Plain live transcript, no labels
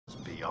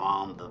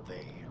beyond the veil.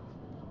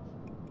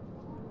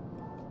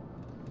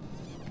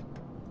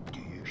 Do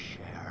you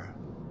share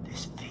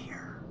this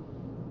fear?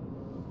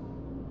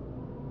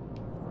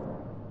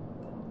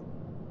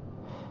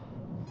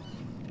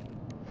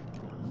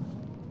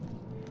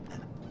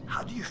 And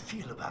how do you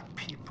feel about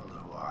people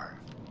who are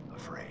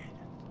afraid?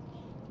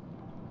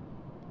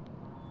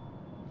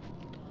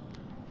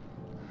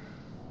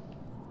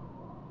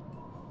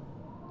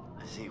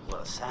 I see,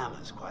 well, Sam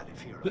is quite a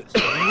fearless.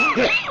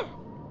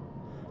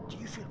 Do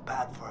you feel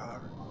bad for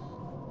her?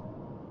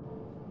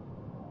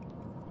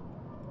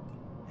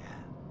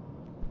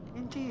 Yeah.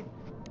 Indeed,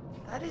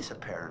 that is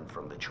apparent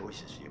from the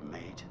choices you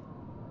made.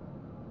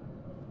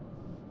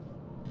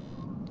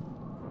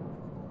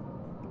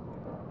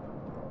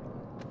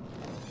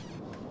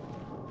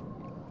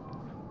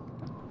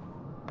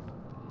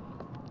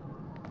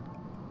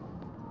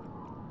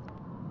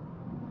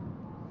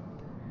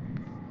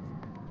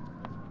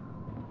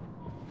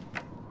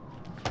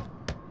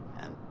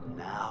 And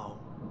now,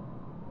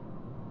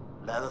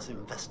 let us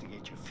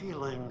investigate your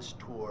feelings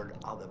toward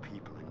other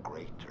people in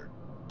greater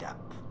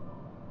depth.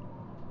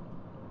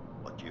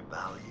 What you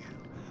value,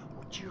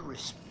 what you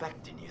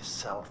respect in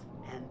yourself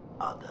and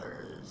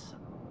others.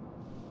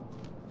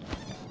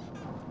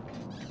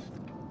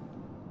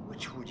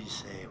 Which would you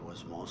say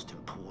was most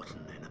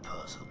important in a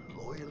person,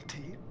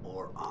 loyalty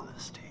or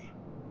honesty?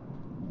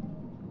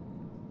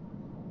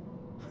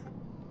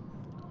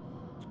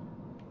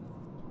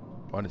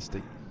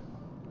 Honesty.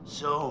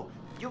 So,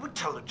 you would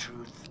tell the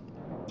truth,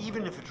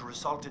 even if it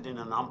resulted in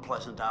an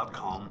unpleasant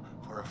outcome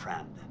for a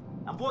friend.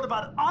 And what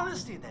about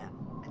honesty then?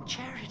 And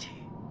charity?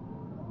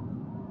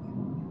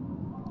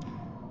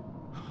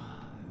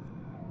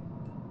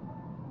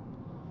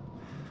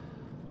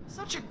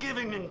 Such a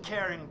giving and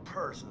caring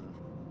person.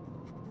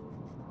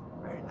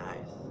 Very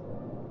nice.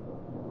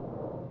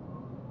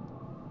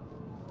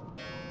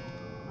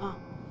 Well,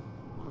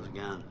 once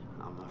again,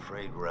 I'm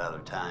afraid we're out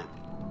of time.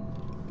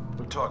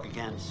 We'll talk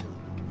again soon.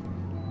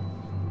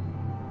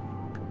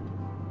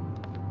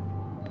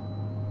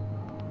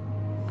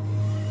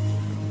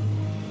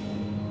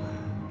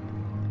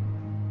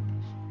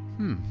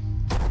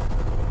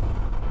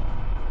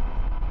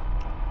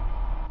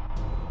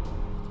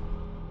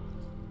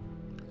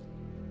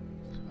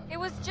 It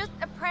was just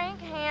a prank,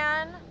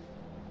 Han.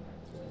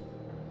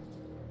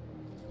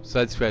 So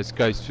let's first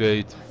go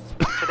through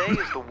Today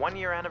is the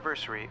one-year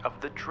anniversary of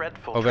the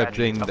dreadful of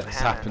everything tragedy of that's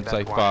Hannah happened and so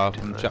Beth far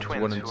Washington, from the chapter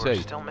twins 1 and who 2. are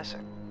still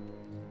missing.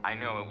 I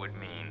know it would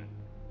mean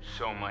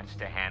so much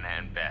to Hannah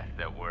and Beth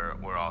that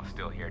we're all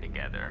still here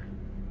together.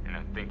 And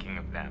I'm thinking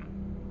of them.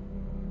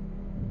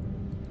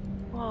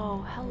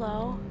 Whoa,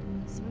 hello.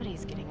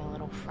 Somebody's getting a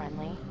little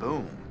friendly.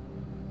 Boom.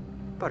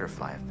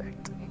 Butterfly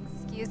effect.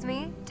 Excuse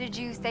me? Did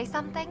you say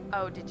something?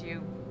 Oh, did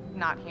you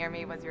not hear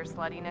me? Was your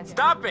sluttiness?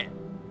 Stop it!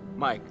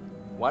 Mike,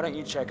 why don't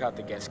you check out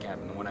the guest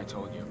cabin, the one I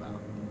told you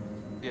about?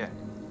 Yeah,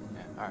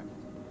 alright.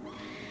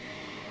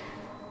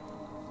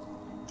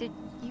 Did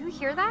you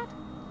hear that?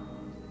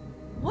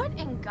 What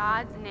in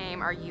God's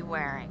name are you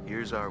wearing?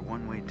 Here's our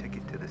one-way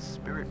ticket to the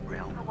spirit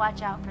realm.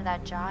 Watch out for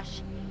that,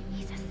 Josh.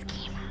 He's a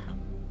schemer.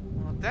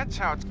 Well, that's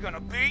how it's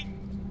gonna be.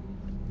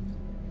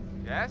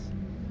 Yes?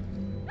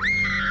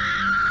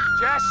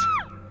 Jess?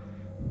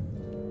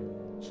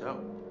 So,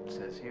 it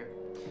says here,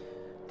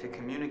 to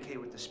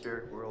communicate with the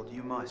spirit world,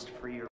 you must free your